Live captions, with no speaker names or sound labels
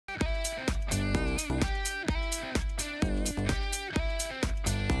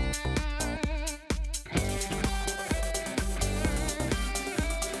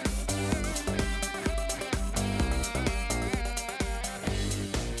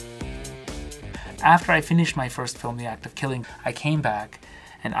After I finished my first film, The Act of Killing, I came back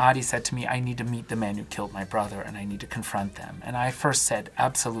and Adi said to me, I need to meet the men who killed my brother and I need to confront them. And I first said,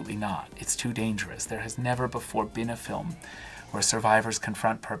 absolutely not. It's too dangerous. There has never before been a film where survivors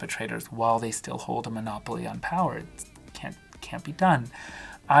confront perpetrators while they still hold a monopoly on power. It can't be done.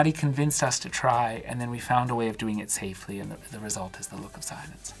 Adi convinced us to try, and then we found a way of doing it safely, and the result is The Look of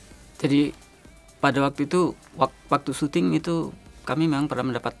Silence. Jadi pada waktu itu, waktu syuting itu kami memang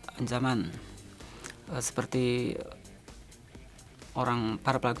pernah mendapat ancaman seperti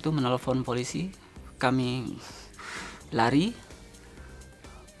para pelaku itu menelpon polisi, kami lari.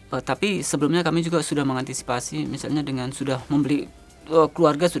 Tapi sebelumnya kami juga sudah mengantisipasi, misalnya dengan sudah membeli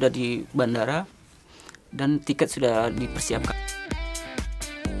keluarga sudah di bandara dan tiket sudah dipersiapkan.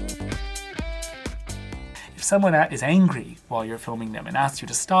 If someone is angry while you're filming them and asks you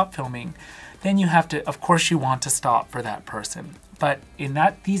to stop filming, then you have to, of course you want to stop for that person. But in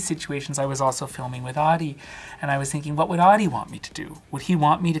these situations, I was also filming with Adi, and I was thinking, what would Adi want me to do? Would he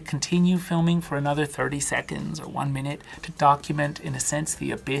want me to continue filming for another 30 seconds or 1 minute to document, in a sense,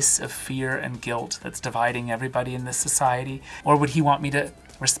 the abyss of fear and guilt that's dividing everybody in this society? Or would he want me to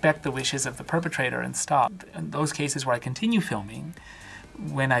respect the wishes of the perpetrator and stop? In those cases where I continue filming,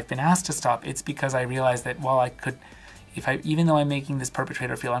 when I've been asked to stop, it's because I realized that while I could, even though I'm making this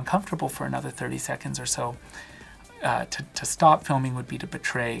perpetrator feel uncomfortable for another 30 seconds or so, to stop filming would be to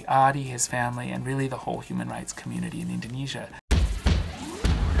betray Adi, his family, and really the whole human rights community in Indonesia.